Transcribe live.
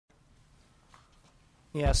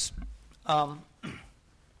Yes.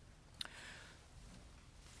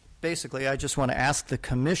 Basically, I just want to ask the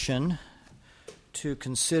Commission to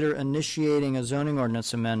consider initiating a zoning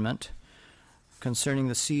ordinance amendment concerning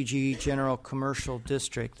the CG General Commercial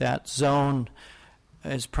District. That zone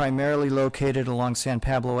is primarily located along San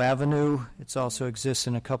Pablo Avenue. It also exists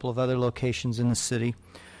in a couple of other locations in the city.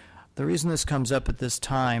 The reason this comes up at this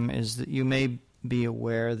time is that you may be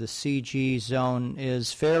aware the CG zone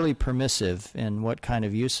is fairly permissive in what kind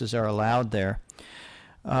of uses are allowed there.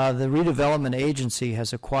 The redevelopment agency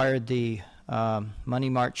has acquired the Money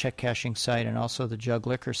Mart check cashing site and also the Jug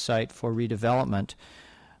Liquor site for redevelopment.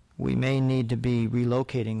 We may need to be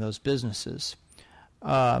relocating those businesses.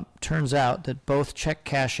 Turns out that both check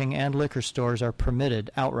cashing and liquor stores are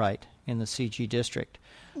permitted outright in the CG district.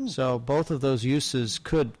 So both of those uses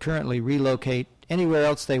could currently relocate anywhere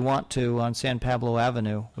else they want to on San Pablo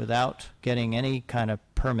Avenue without getting any kind of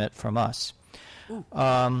permit from us.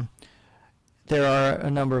 There are a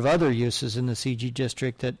number of other uses in the CG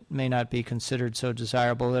district that may not be considered so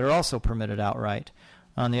desirable that are also permitted outright.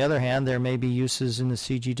 On the other hand, there may be uses in the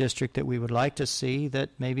CG district that we would like to see that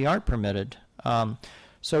maybe aren't permitted.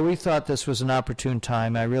 So we thought this was an opportune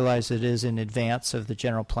time. I realize it is in advance of the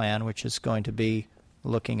general plan, which is going to be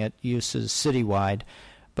looking at uses citywide,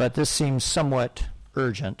 but this seems somewhat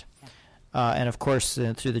urgent. And of course,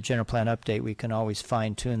 through the general plan update, we can always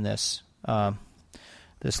fine-tune this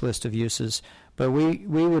this list of uses. But we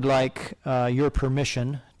would like your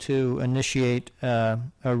permission to initiate a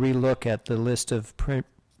relook at the list of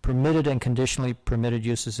permitted and conditionally permitted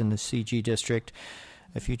uses in the CG district.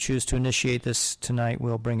 If you choose to initiate this tonight,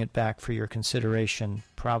 we'll bring it back for your consideration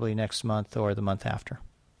probably next month or the month after.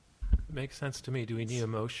 It makes sense to me. Do we need a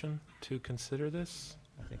motion to consider this?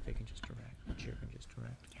 I think they can just direct. The chair can just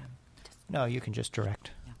direct. Yeah. No, you can just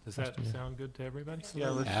direct. Yeah. Does that sound good to everybody? Yeah,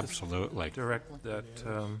 let's absolutely just direct that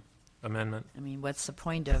amendment. I mean, what's the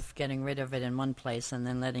point of getting rid of it in one place and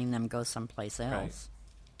then letting them go someplace else?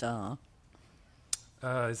 Right.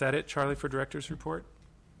 Duh. Is that it, Charlie, for director's report?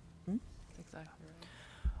 Hmm? That's exactly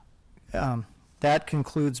right. That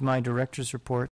concludes my director's report.